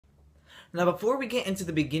Now, before we get into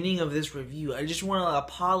the beginning of this review, I just want to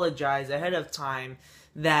apologize ahead of time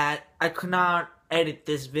that I could not edit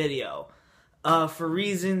this video. For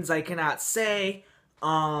reasons I cannot say,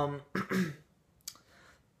 I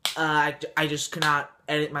just could not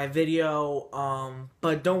edit my video,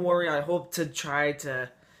 but don't worry, I hope to try to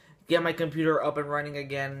get my computer up and running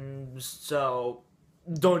again, so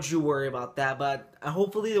don't you worry about that, but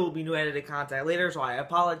hopefully there will be new edited content later, so I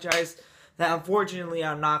apologize that unfortunately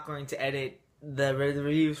I'm not going to edit the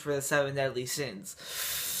reviews for the 7 Deadly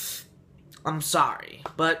Sins. I'm sorry,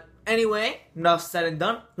 but anyway, enough said and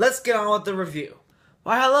done, let's get on with the review.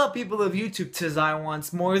 Why hello people of YouTube, 'tis I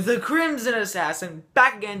once more, the Crimson Assassin,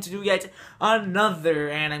 back again to do yet another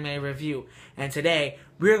anime review. And today,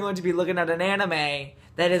 we're going to be looking at an anime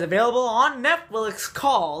that is available on Netflix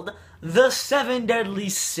called The 7 Deadly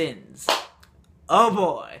Sins. Oh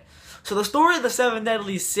boy. So the story of the 7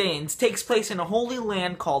 Deadly Sins takes place in a holy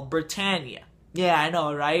land called Britannia. Yeah, I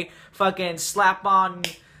know, right? Fucking slap on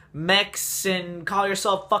mechs and call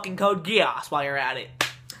yourself fucking Code Geass while you're at it.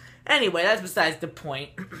 Anyway, that's besides the point.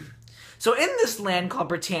 So in this land called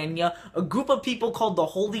Britannia, a group of people called the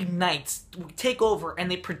Holy Knights take over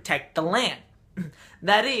and they protect the land.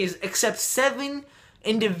 That is, except 7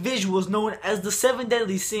 individuals known as the 7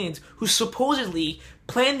 Deadly Sins who supposedly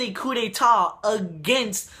planned a coup d'etat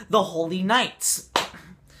against the Holy Knights.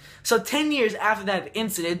 So 10 years after that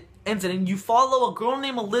incident, you follow a girl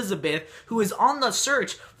named Elizabeth who is on the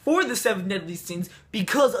search for the 7 Deadly Sins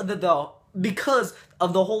because of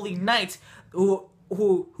the Holy Knights who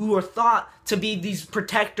are thought to be these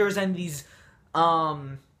protectors and these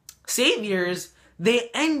saviors. They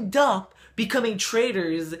end up becoming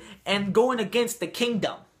traitors and going against the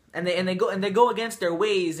kingdom, and they go against their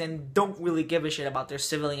ways and don't really give a shit about their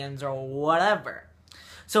civilians or whatever.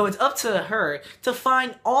 So it's up to her to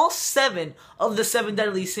find all 7 of the 7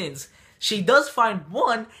 Deadly Sins. She does find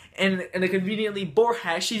one, and in a conveniently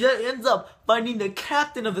Borhash, she ends up finding the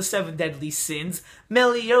captain of the 7 Deadly Sins,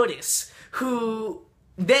 Meliodas, who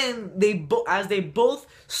then as they both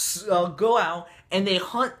go out and they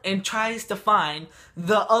hunt and tries to find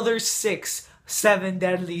the other 6 7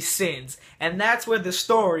 Deadly Sins, and that's where the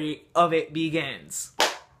story of it begins.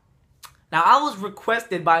 Now, I was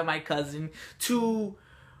requested by my cousin to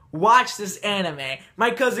watch this anime.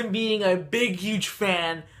 My cousin being a big, huge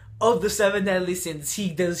fan of the 7 Deadly Sins. He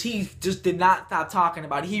just did not stop talking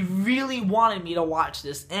about it. He really wanted me to watch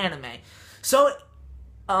this anime. So,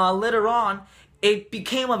 later on, it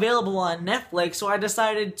became available on Netflix, so I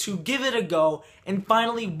decided to give it a go and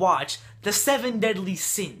finally watch the 7 Deadly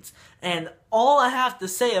Sins. And all I have to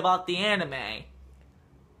say about the anime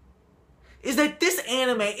is that this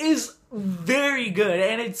anime is very good,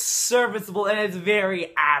 and it's serviceable, and it's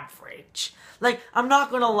very average. Like, I'm not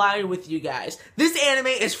gonna lie with you guys. This anime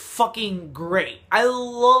is fucking great. I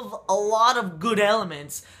love a lot of good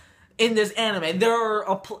elements in this anime. There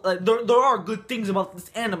are good things about this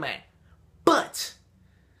anime. But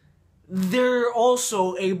there are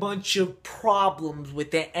also a bunch of problems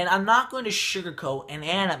with it, and I'm not going to sugarcoat an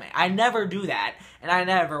anime. I never do that, and I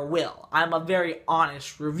never will. I'm a very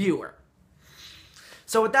honest reviewer.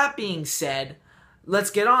 So with that being said, let's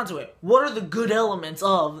get on to it. What are the good elements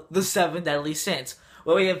of the 7 Deadly Sins?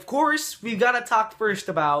 Well, of course, we've got to talk first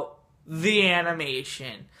about the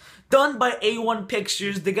animation. Done by A1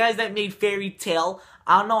 Pictures, the guys that made Fairy Tail,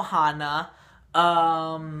 Anohana,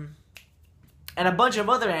 and a bunch of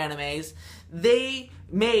other animes. They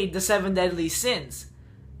made the 7 Deadly Sins.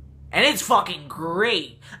 And it's fucking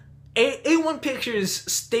great. A1 Pictures'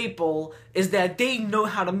 staple is that they know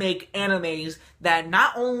how to make animes that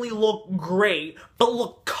not only look great, but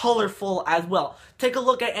look colorful as well. Take a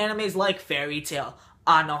look at animes like Fairy Tail,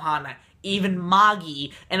 Anohana, even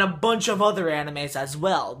Magi, and a bunch of other animes as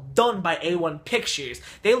well, done by A1 Pictures.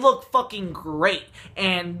 They look fucking great,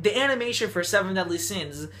 and the animation for 7 Deadly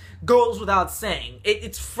Sins goes without saying.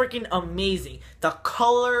 It's freaking amazing. The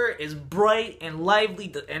color is bright and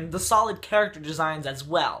lively, and the solid character designs as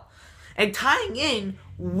well. And tying in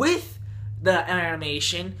with the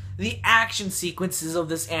animation, the action sequences of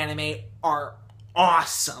this anime are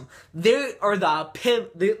awesome. They are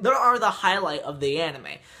the highlight of the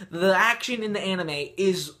anime. The action in the anime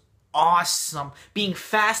is awesome. Being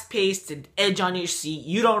fast-paced and edge on your seat,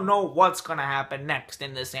 you don't know what's gonna happen next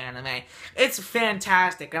in this anime. It's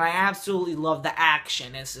fantastic, and I absolutely love the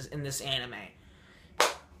action in this anime.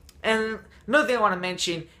 And another thing I want to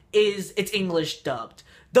mention is it's English dubbed.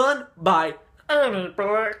 Done by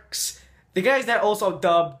Aniplex. The guys that also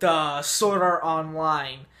dubbed Sword Art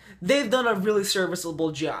Online. They've done a really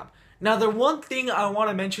serviceable job. Now, the one thing I want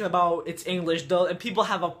to mention about its English dub, and people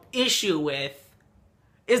have an issue with,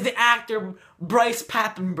 is the actor Bryce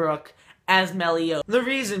Papenbrook as Meliodas. The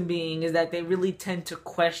reason being is that they really tend to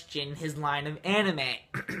question his line of anime.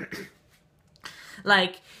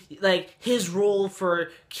 like his role for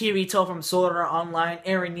Kirito from Sword Art Online,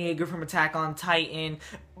 Eren Yeager from Attack on Titan,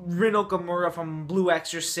 Rin Okamura from Blue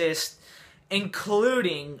Exorcist,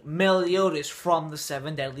 including Meliodas from the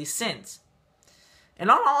Seven Deadly Sins. And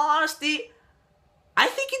in all honesty, I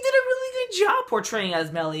think he did a really good job portraying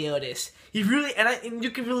as Meliodas. He really, and you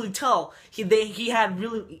can really tell he had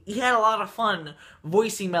a lot of fun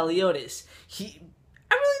voicing Meliodas. I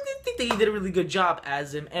really did think that he did a really good job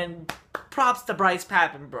as him, and props to Bryce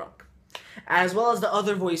Papenbrook, as well as the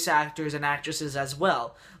other voice actors and actresses as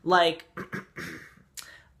well, like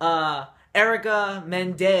Erica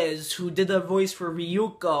Mendez, who did the voice for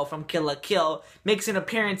Ryuko from Kill la Kill, makes an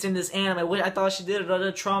appearance in this anime, which I thought she did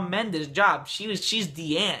a tremendous job. She's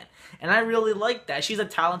Deanne, and I really like that. She's a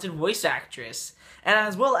talented voice actress. And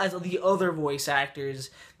as well as the other voice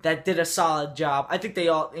actors that did a solid job. I think they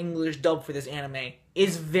all English dub for this anime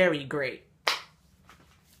is very great.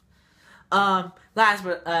 Last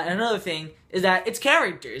but another thing is that its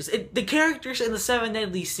characters. The characters in the Seven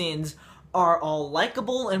Deadly Sins are all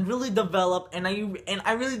likable and really developed, and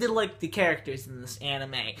I really did like the characters in this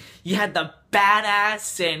anime. You had the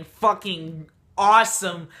badass and fucking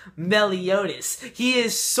awesome Meliodas. He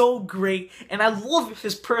is so great, and I love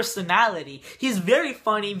his personality. He's very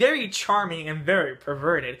funny, very charming, and very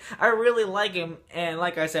perverted. I really like him, and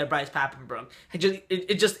like I said, Bryce Papenbrook.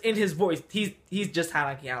 It just in his voice, he's just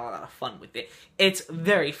had a lot of fun with it. It's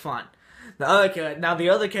very fun. The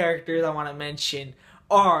other characters I want to mention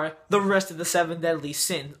are the rest of the Seven Deadly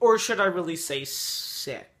Sins, or should I really say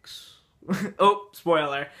 6? Oh,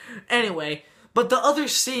 spoiler. Anyway, but the other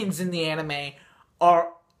sins in the anime are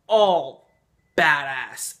all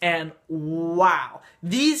badass, and wow,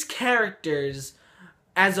 these characters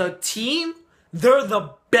as a team, they're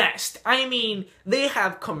the best. I mean, they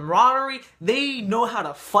have camaraderie, they know how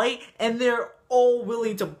to fight, and they're all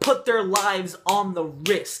willing to put their lives on the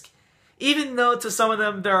risk. Even though to some of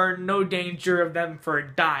them there are no danger of them for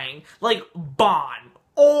dying. Like Ban.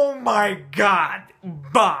 Oh my god.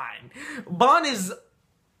 Ban. Ban is...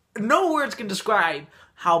 no words can describe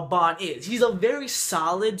how Ban is. He's a very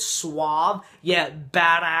solid, suave, yet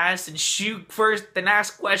badass and shoot first and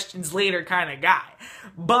ask questions later kind of guy.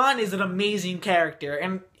 Ban is an amazing character,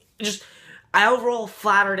 and I overall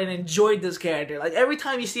flattered and enjoyed this character. Like every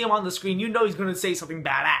time you see him on the screen, you know he's going to say something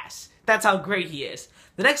badass. That's how great he is.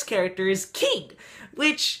 The next character is King,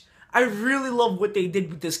 which I really love what they did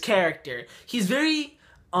with this character. He's very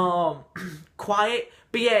quiet,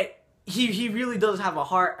 but yet he really does have a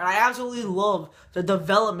heart, and I absolutely love the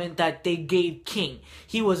development that they gave King.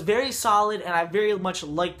 He was very solid, and I very much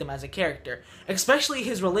liked him as a character, especially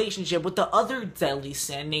his relationship with the other deadly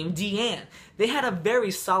sin named Deanne. They had a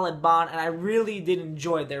very solid bond, and I really did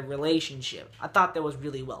enjoy their relationship. I thought that was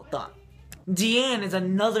really well done. Deanne is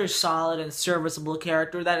another solid and serviceable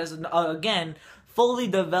character that is, again, fully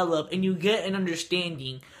developed, and you get an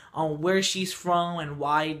understanding on where she's from and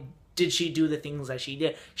why did she do the things that she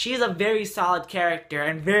did. She is a very solid character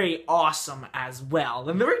and very awesome as well,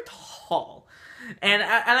 and very tall. And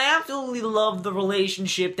I absolutely love the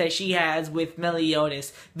relationship that she has with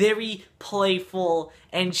Meliodas. Very playful,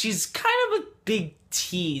 and she's kind of a big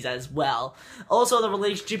tease as well. Also, the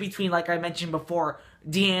relationship between, like I mentioned before,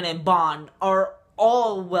 Deanne and Ban are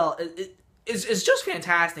all, well, it's just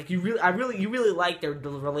fantastic. You really like their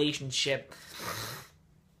relationship.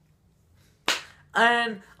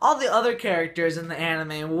 And all the other characters in the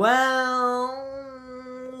anime, well,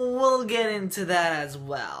 we'll get into that as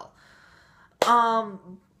well. And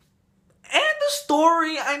the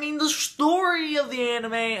story, the story of the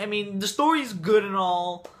anime, the story is good and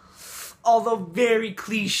all, although very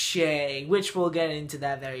cliche, which we'll get into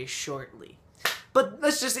that very shortly. But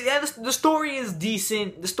let's just say, yeah, the story is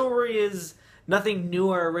decent. The story is nothing new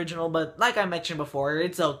or original, but like I mentioned before,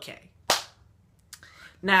 it's okay.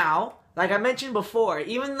 Now, like I mentioned before,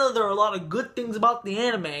 even though there are a lot of good things about the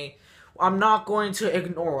anime, I'm not going to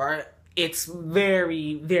ignore its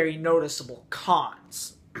very, very noticeable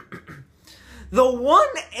cons. The one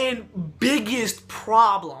and biggest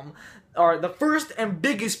problem, or the first and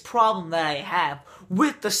biggest problem that I have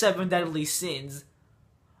with the Seven Deadly Sins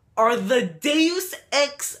are the Deus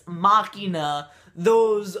Ex Machina,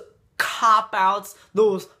 those cop-outs,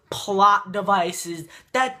 those plot devices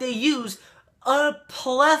that they use a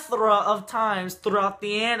plethora of times throughout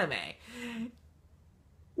the anime.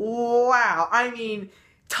 Wow,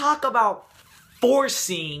 talk about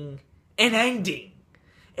forcing an ending.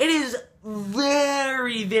 It is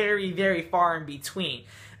very, very, very far in between.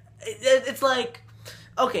 It's like,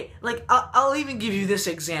 Okay, like, I'll even give you this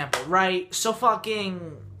example, right? So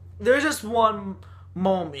fucking, there's just one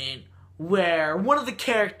moment where one of the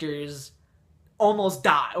characters almost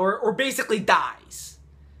die, or basically dies.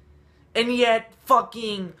 And yet,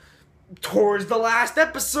 fucking, towards the last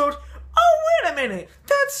episode, oh, wait a minute,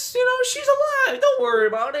 that's, she's alive, don't worry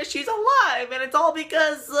about it, she's alive, and it's all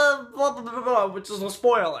because of blah, blah, blah, blah, which is a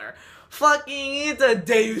spoiler. Fucking, it's a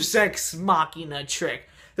Deus Ex Machina trick.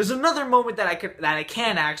 There's another moment that I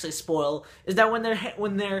can actually spoil, is that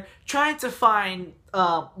when they're trying to find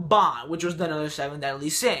Bond, which was another Seven Deadly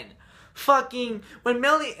Sin, fucking when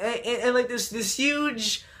Melly and like this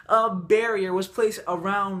huge barrier was placed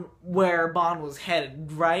around where Bond was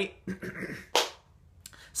headed, right?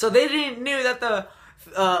 So they didn't knew that the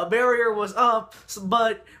barrier was up,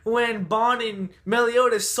 but when Bond and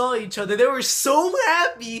Meliodas saw each other, they were so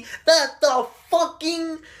happy that the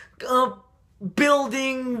fucking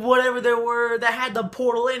building, whatever they were, that had the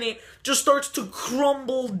portal in it, just starts to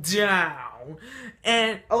crumble down.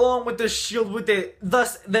 And along with the shield with it,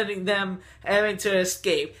 thus letting them having to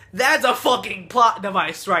escape. That's a fucking plot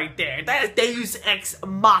device right there. That is Deus Ex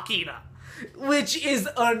Machina. Which is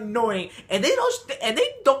annoying. And they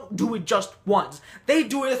don't do it just once. They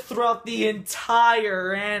do it throughout the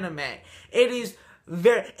entire anime. It is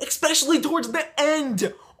very, especially towards the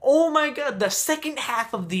end. Oh my god, the second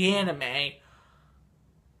half of the anime,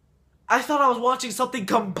 I thought I was watching something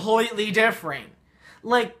completely different.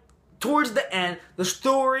 Like, towards the end, the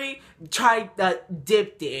story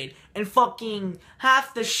dipped in, and fucking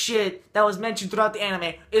half the shit that was mentioned throughout the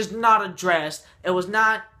anime is not addressed. It was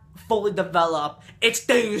not fully developed. It's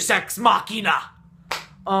Deus Ex Machina.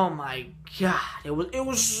 Oh my god, it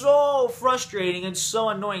was so frustrating and so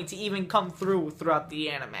annoying to even come throughout the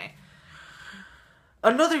anime.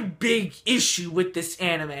 Another big issue with this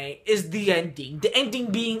anime is the ending. The ending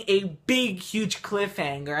being a big, huge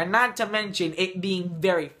cliffhanger, and not to mention it being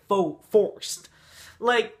very forced.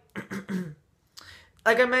 Like,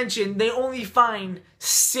 like I mentioned, they only find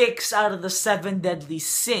 6 out of the 7 deadly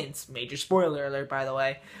sins. Major spoiler alert, by the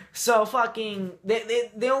way. So fucking,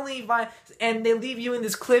 they only find, and they leave you in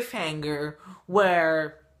this cliffhanger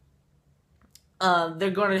where they're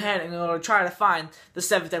going ahead and going to try to find the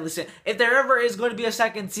 7th deadly sin. If there ever is going to be a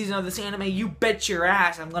second season of this anime, you bet your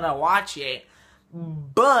ass I'm going to watch it.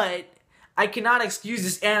 But I cannot excuse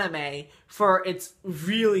this anime for its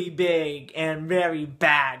really big and very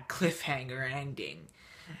bad cliffhanger ending.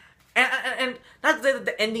 And not to say that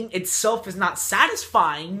the ending itself is not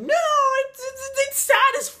satisfying. No, it's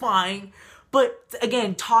satisfying. But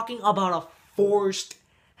again, talking about a forced,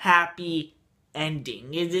 happy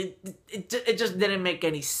ending, it just didn't make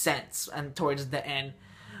any sense. And towards the end,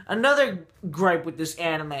 another gripe with this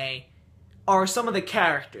anime are some of the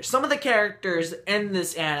characters. Some of the characters in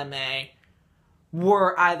this anime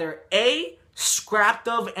were either A, scrapped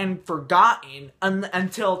of and forgotten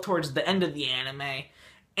until towards the end of the anime,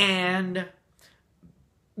 and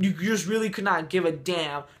you just really could not give a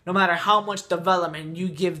damn no matter how much development you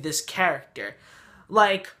give this character.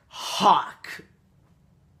 Like Hawk,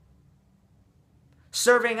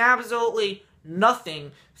 serving absolutely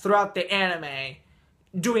nothing throughout the anime,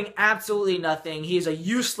 doing absolutely nothing. He is a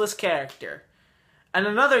useless character. And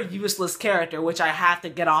another useless character, which I have to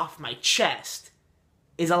get off my chest,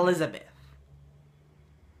 is Elizabeth.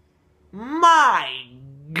 My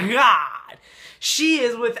god! She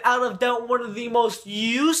is without a doubt one of the most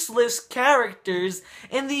useless characters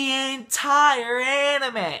in the entire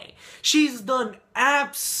anime. She's done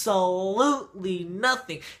absolutely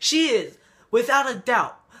nothing. She is, without a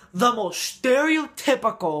doubt, the most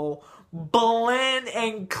stereotypical, bland,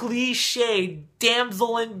 and cliche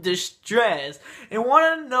damsel in distress. And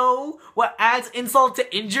wanna know what adds insult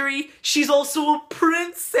to injury? She's also a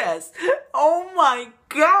princess. Oh my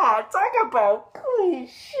god, talk about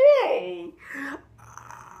cliche.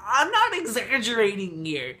 I'm not exaggerating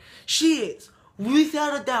here. She is,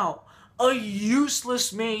 without a doubt, a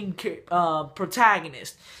useless main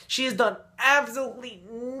protagonist. She has done absolutely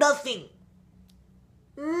nothing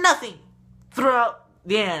throughout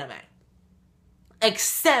the anime,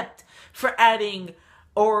 except for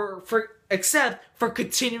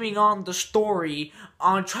continuing on the story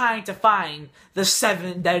on trying to find the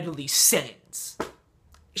 7 deadly sins.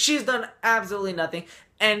 She's done absolutely nothing,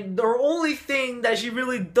 and the only thing that she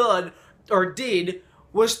really did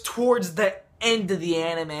was towards the end of the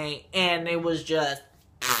anime, and it was just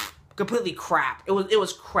completely crap. It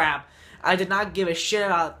was crap. I did not give a shit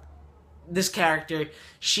about this character.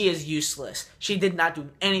 She is useless. She did not do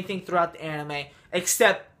anything throughout the anime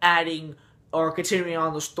except adding or continuing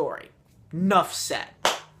on the story. Enough said.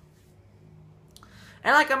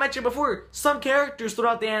 And like I mentioned before, some characters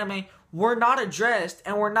throughout the anime were not addressed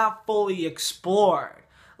and were not fully explored.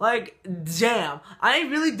 Like, damn, I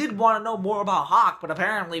really did want to know more about Hawk, but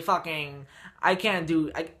apparently fucking,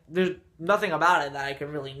 there's nothing about it that I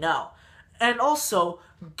can really know. And also,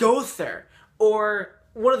 Gowther, or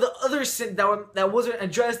one of the other sins that wasn't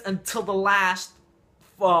addressed until the last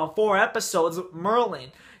 4 episodes,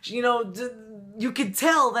 Merlin. You know, you could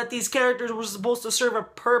tell that these characters were supposed to serve a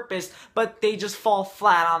purpose, but they just fall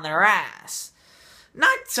flat on their ass.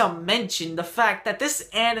 Not to mention the fact that this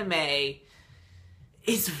anime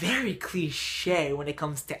is very cliche when it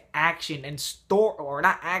comes to action and story, or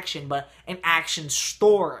not action, but an action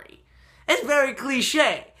story. It's very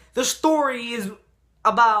cliche. The story is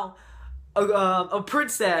about a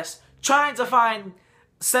princess trying to find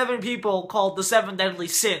 7 people called the 7 deadly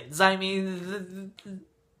sins. I mean,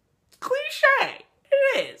 cliche.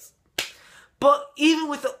 It is. But even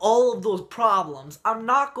with all of those problems, I'm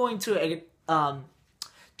not going to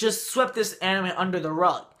just sweep this anime under the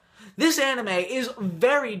rug. This anime is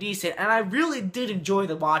very decent, and I really did enjoy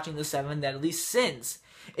watching the 7 Deadly Sins.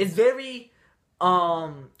 It's very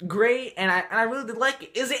great, and I really did like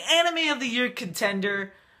it. Is it Anime of the Year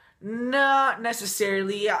contender? Not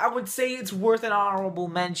necessarily. I would say it's worth an honorable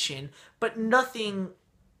mention, but nothing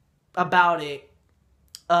about it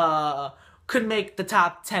could make the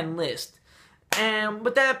top 10 list. And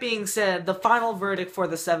with that being said, the final verdict for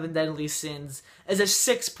the 7 Deadly Sins is a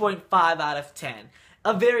 6.5 out of 10.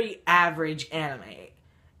 A very average anime.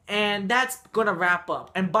 And that's gonna wrap up.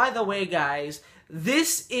 And by the way, guys,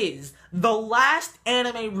 this is the last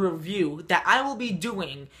anime review that I will be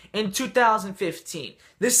doing in 2015.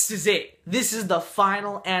 This is it. This is the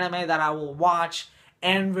final anime that I will watch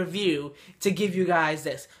and review to give you guys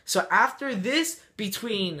this. So after this,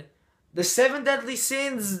 between the 7 Deadly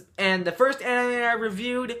Sins and the first anime I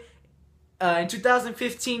reviewed in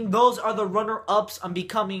 2015, those are the runner-ups on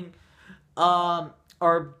becoming,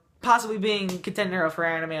 or possibly being contender for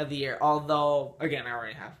Anime of the Year. Although, again, I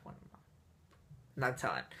already have one. Not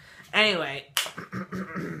telling. Anyway,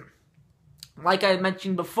 like I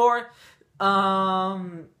mentioned before,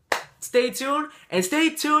 stay tuned. And stay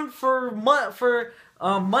tuned for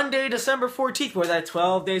Monday, December 14th, where that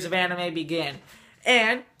 12 days of anime begin.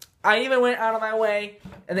 And I even went out of my way.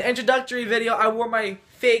 In the introductory video, I wore my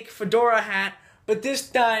fake fedora hat. But this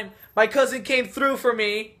time, my cousin came through for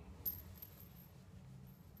me.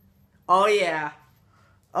 Oh yeah.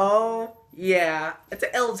 Oh yeah. It's an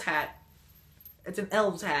elf's hat. It's an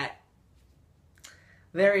elf's hat.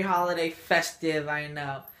 Very holiday festive, I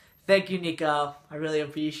know. Thank you, Nico. I really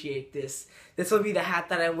appreciate this. This will be the hat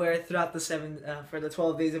that I wear throughout the for the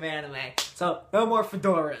 12 days of anime. So, no more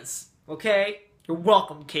fedoras. Okay? You're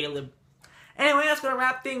welcome, Caleb. Anyway, that's going to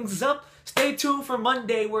wrap things up. Stay tuned for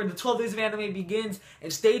Monday, where the 12 days of anime begins.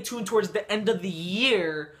 And stay tuned towards the end of the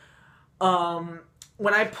year,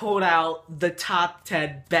 when I pulled out the top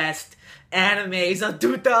 10 best animes of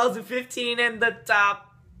 2015 and the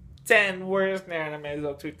top 10 worst animes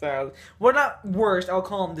of 2000. Well, not worst, I'll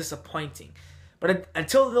call them disappointing. But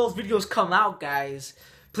until those videos come out, guys,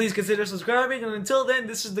 please consider subscribing. And until then,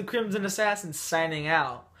 this is the Crimson Assassin signing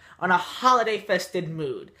out on a holiday festive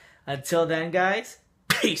mood. Until then, guys,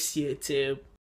 peace, YouTube.